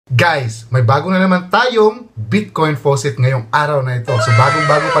Guys, may bago na naman tayong Bitcoin faucet ngayong araw na ito. So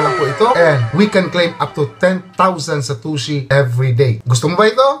bagong-bago pa lang po ito and we can claim up to 10,000 Satoshi every day. Gusto mo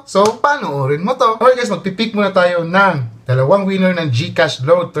ba ito? So panoorin mo to. Alright guys, magpipick muna tayo ng dalawang winner ng GCash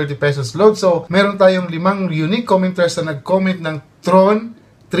load, 30 pesos load. So meron tayong 5 unique commenters na nag-comment ng TRON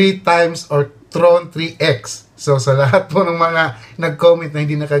 3 times or TRON 3x. So sa lahat po ng mga nag-comment na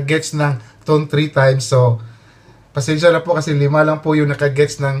hindi nakagets ng TRON 3 times, so pasensya na po kasi 5 lang po yung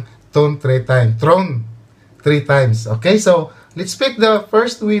nakagets ng TRON 3 times. Okay, so let's pick the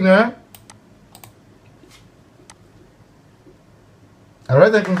first winner.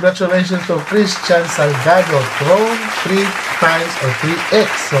 Alright, and congratulations to Christian Salgado, TRON 3 times or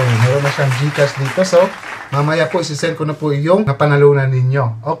 3x. So meron na siyang GCash dito. So mamaya po isisend ko na po yung napanalunan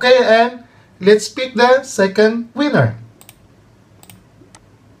ninyo. Okay, and let's pick the second winner.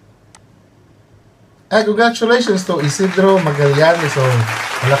 Congratulations to Isidro Magallanes. So,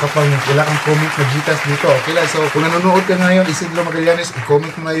 wala kang comment na GCash dito. Okay lang. So, kung nanonood ka ngayon, Isidro Magallanes,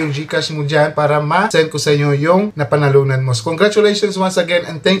 i-comment mo na yung GCash mo dyan para ma-send ko sa inyo yung napanalunan mo. So, congratulations once again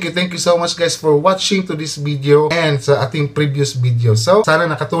and thank you so much guys for watching to this video and sa ating previous video. So, sana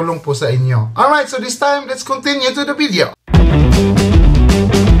nakatulong po sa inyo. Alright, so this time, let's continue to the video.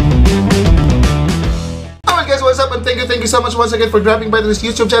 Guys, what's up and thank you so much once again for dropping by to this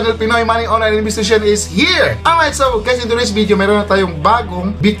YouTube channel. Pinoy Money Online Investigation is here. Alright, so guys, in today's video meron na tayong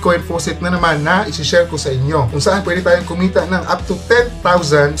bagong Bitcoin faucet na naman na isi-share ko sa inyo kung saan pwede tayong kumita ng up to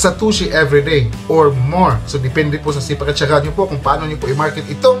 10,000 Satoshi every day or more. So depende po sa sipag at syaga nyo po kung paano nyo po i-market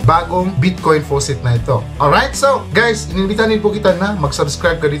itong bagong Bitcoin faucet na ito. Alright, so guys, inimbitahan po kita na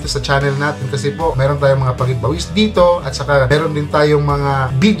mag-subscribe ka dito sa channel natin kasi po meron tayong mga pagibawis dito at saka meron din tayong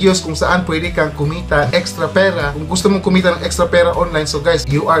mga videos kung saan pwede kang kumita extra pera. Kung gusto mong kumita ng extra pera online, so guys,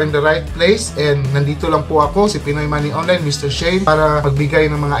 you are in the right place and nandito lang po ako, si Pinoy Money Online, Mr. Shane, para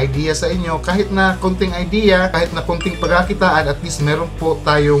magbigay ng mga idea sa inyo. Kahit na konting idea, kahit na konting pagkakitaan, at least meron po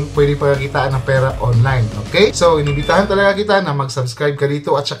tayong pwede pagkakitaan ng pera online. Okay? So, inibitahan talaga kita na mag-subscribe ka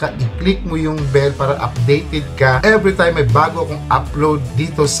dito at saka i-click mo yung bell para updated ka every time may bago akong upload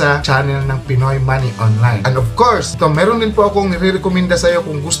dito sa channel ng Pinoy Money Online. And of course, ito, meron din po akong nire-recommenda sa iyo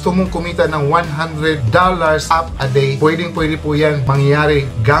kung gusto mong kumita ng $100 up a day. Pwede po yan mangyayari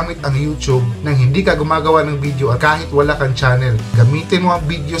gamit ang YouTube nang hindi ka gumagawa ng video at kahit wala kang channel. Gamitin mo ang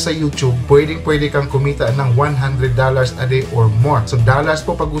video sa YouTube, pwede kang kumita ng $100 a day or more. So dollars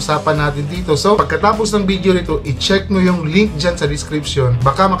po pag-usapan natin dito. So pagkatapos ng video nito, i-check mo yung link dyan sa description.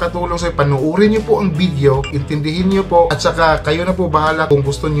 Baka makatulong sa'yo. Panuorin nyo po ang video, intindihin nyo po at saka kayo na po bahala kung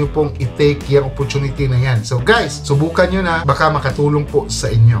gusto nyo pong i-take yung opportunity na yan. So guys, subukan nyo na, baka makatulong po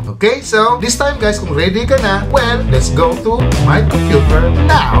sa inyo. Okay? So this time guys, kung ready ka na, well, let's go to my computer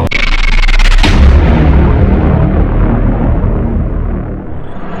now.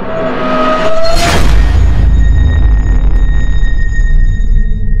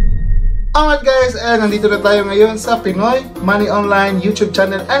 Alright guys, and nandito na tayo ngayon sa Pinoy Money Online YouTube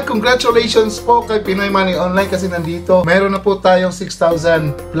channel and congratulations po kay Pinoy Money Online kasi nandito meron na po tayong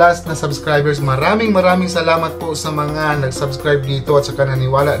 6,000 plus na subscribers. Maraming salamat po sa mga nag-subscribe dito at saka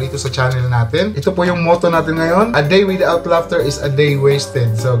naniwala dito sa channel natin. Ito po yung motto natin ngayon, a day without laughter is a day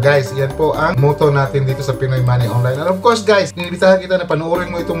wasted. So guys, yan po ang motto natin dito sa Pinoy Money Online. And of course guys, nilibitahan kita na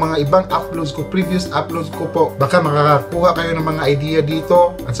panoorin mo itong mga ibang uploads ko, previous uploads ko po. Baka makakakuha kayo ng mga idea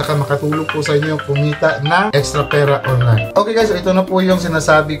dito at saka makatulong po sa inyo kumita na extra pera online. Okay guys, ito na po yung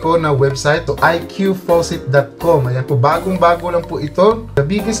sinasabi ko na website to iqfaucet.com. Ayan po, bagong-bago lang po ito. The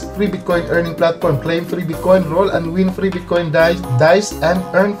biggest free Bitcoin earning platform. Claim free Bitcoin, roll and win free Bitcoin dice and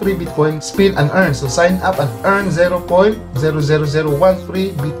earn free Bitcoin, spin and earn. So sign up and earn 0.00001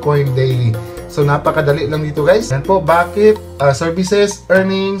 free Bitcoin daily. So napakadali lang dito guys. Yan po, bakit? Services,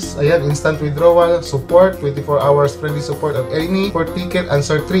 earnings, ayan, instant withdrawal, support, 24 hours friendly support at any for ticket,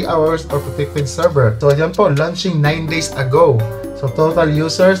 answer 3 hours or protected server. So ayan po, launching 9 days ago. So total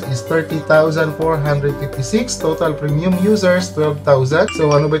users is 30,456. Total premium users, 12,000.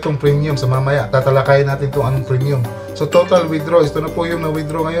 So ano ba itong premium? So mamaya, tatalakayin natin itong anong premium. So total withdraw, ito na po yung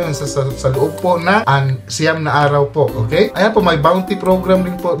na-withdraw ngayon sa loob po na siyam na araw po. Okay? Ayan po, may bounty program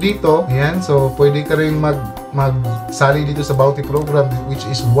din po dito. Ayan, so pwede ka rin magsali dito sa bounty program which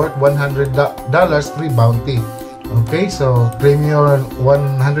is worth $100 free bounty. Okay, so premium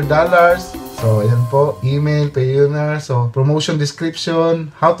 $100. So, ayan po, email, payowner, so promotion description,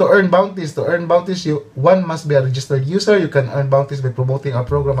 how to earn bounties. To earn bounties, one must be a registered user. You can earn bounties by promoting our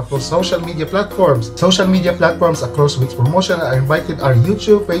program across social media platforms. Social media platforms across which promotion are invited are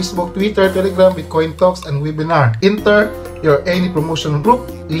YouTube, Facebook, Twitter, Telegram, Bitcoin Talks, and Webinar. Enter your any promotion group,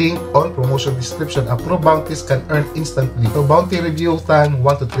 link on promotion description. Approved bounties can earn instantly. So bounty review time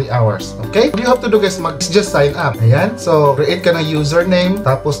 1 to 3 hours. Okay? What you have to do guys, just sign up. Ayan. So create ka ng username,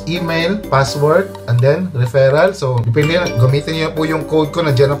 tapos email, password, and then referral. So depende na, gamitin niyo po yung code ko.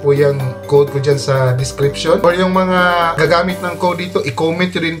 Nandiyan na po yung code ko dyan sa description. Or yung mga gagamit ng code dito, i-comment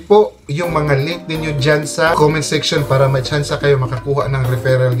nyo rin po yung mga link ninyo dyan sa comment section para may chance kayo makakuha ng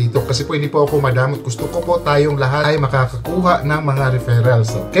referral dito. Kasi po hindi po ako madamot. Gusto ko po tayong lahat ay makakakuha ng mga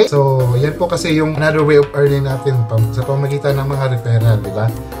referrals. Okay? So, yan po kasi yung another way of earning natin sa pamagitan ng mga referral, di ba?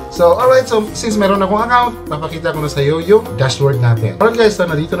 So, alright. So, since meron akong account, papakita ko na sa iyo yung dashboard natin. Alright guys, so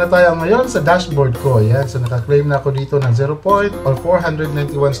nandito na tayo ngayon sa dashboard ko. Yan. So, naka-claim na ako dito ng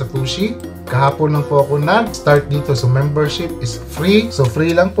 491 Satoshi. Kahapon lang po ako nag-start dito. So, membership is free. So,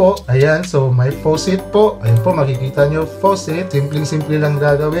 free lang po. Ayan. So, may faucet po. Ayan po, makikita nyo faucet. Simpleng-simple lang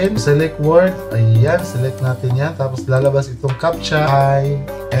gagawin. Select word. Ayan. Select natin yan. Tapos, lalabas itong captcha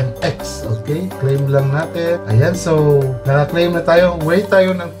INX. Okay. Claim lang natin. Ayan. So, naka-claim na tayo. Wait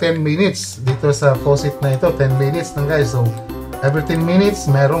tayo ng 10 minutes dito sa faucet na ito. 10 minutes lang guys. So, every 10 minutes,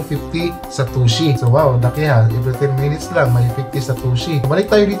 merong 50 Satoshi. So, wow, laki ha. Every 10 minutes lang, may 50 Satoshi. Balik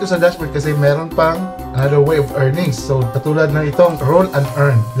tayo dito sa dashboard kasi meron pang another way of earnings. So, katulad ng itong roll and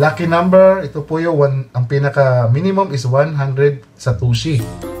earn. Lucky number, ito po yung ang pinaka-minimum is 100 Satoshi.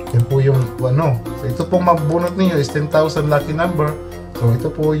 Yan po yung ano. So, ito pong mabunot ninyo is 10,000 lucky number. So,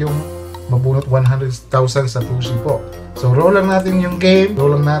 ito po yung mabunot 100,000 Satoshi po. So, roll lang natin yung game.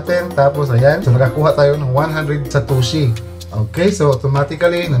 Roll lang natin. Tapos, ayan. So, nakakuha tayo ng 100 Satoshi. Okay, so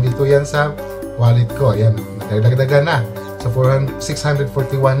automatically, nandito yan sa wallet ko. Ayan, nagdagdagan na. So,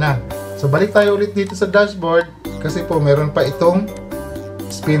 641 na. So, balik tayo ulit dito sa dashboard. Kasi po, meron pa itong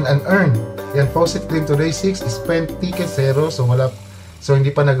spin and earn. Yan, faucet claim today 6, spend ticket 0. So, so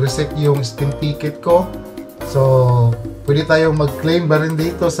hindi pa nag-reset yung spin ticket ko. So, pwede tayong mag-claim ba rin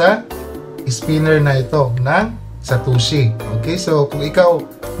dito sa spinner na ito ng Satoshi. Okay, so kung ikaw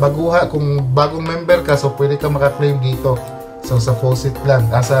kung bagong member ka, so pwede ka maka-claim dito. So sa faucet lang,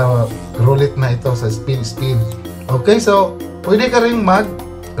 sa roulette na ito, sa spin. Okay, so pwede ka rin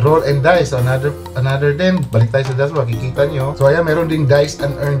mag-roll and dice. So another din, balik tayo sa dashboard, makikita nyo. So ayan, meron ding dice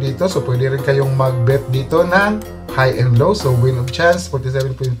and earn dito. So pwede rin kayong mag-bet dito ng high and low. So win of chance,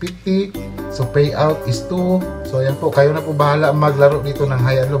 47.50. So payout is 2. So ayan po, kayo na po bahala maglaro dito ng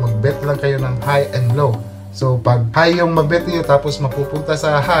high and low. Mag-bet lang kayo ng high and low. So, pag high yung mabet niyo tapos mapupunta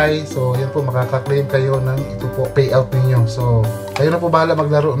sa high, so yan po, makaka-claim kayo ng ito po, payout ninyo. So, kayo na po bahala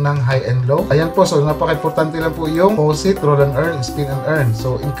maglaro ng high and low. Ayan po, so napaka-importante lang po yung faucet, roll and earn, spin and earn.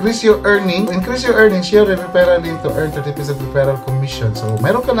 So, increase your earnings, share your referral link to earn 30% referral commission. So,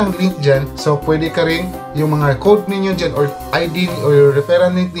 meron ka ng link dyan. So, pwede ka rin yung mga code ninyo dyan or ID or your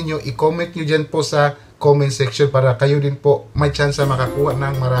referral link ninyo, i-comment nyo dyan po sa comment section para kayo din po may chance na makakuha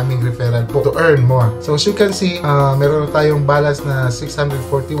ng maraming referral po to earn more. So as you can see, meron na tayong balance na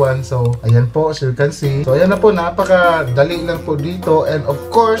 641. So ayan po, as you can see. So ayan na po, napakadali lang po dito. And of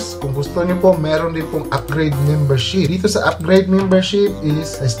course, kung gusto niyo po, meron din pong upgrade membership. Dito sa upgrade membership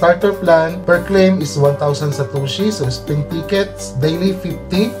is a starter plan. Per claim is 1,000 Satoshi. So spin tickets, daily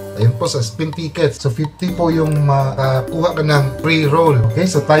 50. Ayun po, sa spin tickets. So, 50 po yung makakuha ka ng free roll. Okay,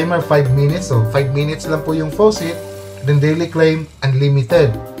 so timer 5 minutes. So, 5 minutes lang po yung faucet. Then, daily claim,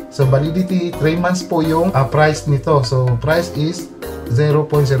 unlimited. So, validity, 3 months po yung price nito. So, price is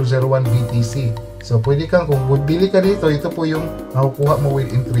 0.001 BTC. So, pwede kang, kung bili ka dito, ito po yung makukuha mo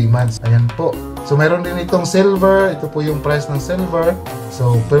within 3 months. Ayan po. So, meron din itong silver. Ito po yung price ng silver.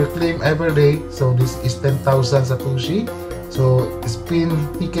 So, per claim every day. So, this is 10,000 Satoshi. So, spin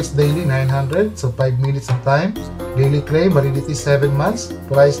tickets daily, 900. So, 5 minutes ang time. Daily claim, validity 7 months.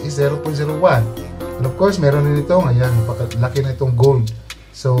 Price is 0.01. And of course, meron din itong, ayan, laki na itong gold.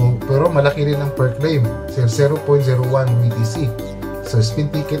 So, pero malaki rin ang per claim. So, 0.01 BTC. So, spin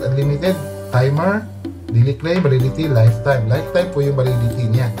ticket unlimited, timer, daily claim, validity, lifetime. Lifetime po yung validity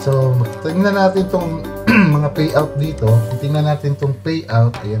niya. So, tingnan natin itong mga payout dito. Tingnan natin itong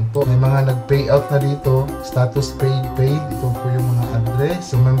payout. Ayan po. May mga nag-payout na dito. Status paid. Ito po yung mga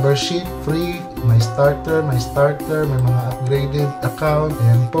address. So, membership, free. May starter. May mga upgraded account.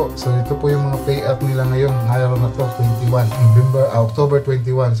 Ayan po. So, ito po yung mga payout nila ngayon. Ngayon na to, 21. October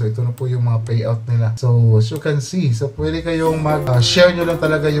 21. So, ito na po yung mga payout nila. So, as you can see. So, pwede kayong mag-share nyo lang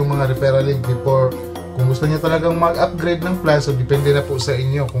talaga yung mga referral link before. Kung gusto niyo talagang mag-upgrade ng plan, so depende na po sa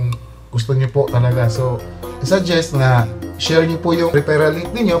inyo kung gusto niyo po talaga. So, I-suggest na share niyo po yung referral link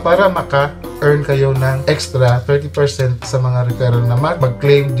niyo para maka-earn kayo ng extra 30% sa mga referral na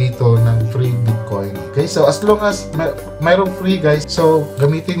mag-claim dito ng free Bitcoin. Okay, so as long as mayroong free guys, so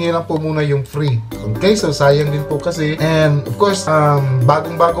gamitin niyo lang po muna yung free. Okay, so sayang din po kasi. And of course,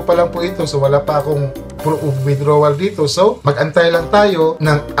 bagong-bago pa lang po ito, so wala pa akong proof of withdrawal dito. So, mag-antay lang tayo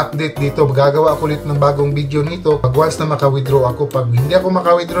ng update dito. Gagawa ako ulit ng bagong video nito pag once na maka-withdraw ako. Pag hindi ako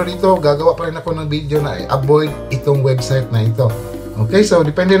maka-withdraw dito, gagawa pa rin ako ng video na i-avoid itong website na ito. Okay, so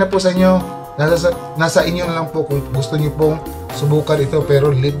depende na po sa inyo. Nasa inyo na lang po kung gusto niyo pong subukan ito,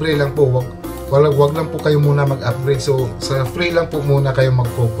 pero libre lang po. Wag lang po kayo muna mag-upgrade. So, sa free lang po muna kayo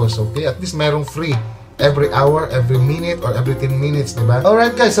mag-focus. Okay, at least mayroong free every hour, every minute, or every 10 minutes, diba?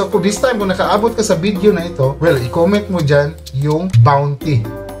 Alright guys, so kung this time, kung nakaabot ka sa video na ito, well, i-comment mo dyan yung bounty.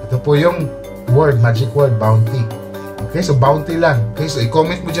 Ito po yung word, magic word, bounty. Okay, so bounty lang. Okay, so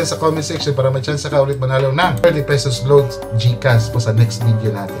i-comment mo dyan sa comment section para may chance ka ulit manalo ng 30 pesos loads GCash po sa next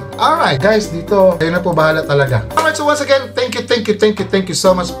video natin. Alright guys, dito, kayo na po bahala talaga. Alright, so once again, thank you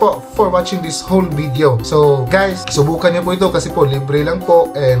so much po for watching this whole video. So guys, subukan niyo po ito kasi po libre lang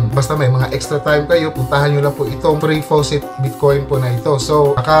po, and basta may mga extra time kayo, puntahan niyo lang po itong free faucet Bitcoin po na ito.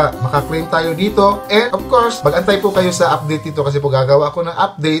 So maka-claim tayo dito, and of course, mag-antay po kayo sa update dito kasi po gagawa ako ng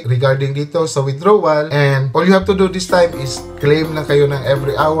update regarding dito sa withdrawal, and all you have to do this time is claim lang kayo ng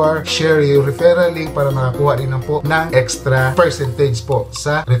every hour, share yung referral link para makakuha din po ng extra percentage po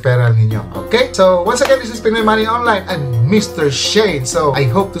sa referral ninyo. Okay? So, once again, this is Pinoy Money Online and Mr. Shane. So, I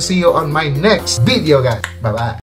hope to see you on my next video, guys. Bye-bye!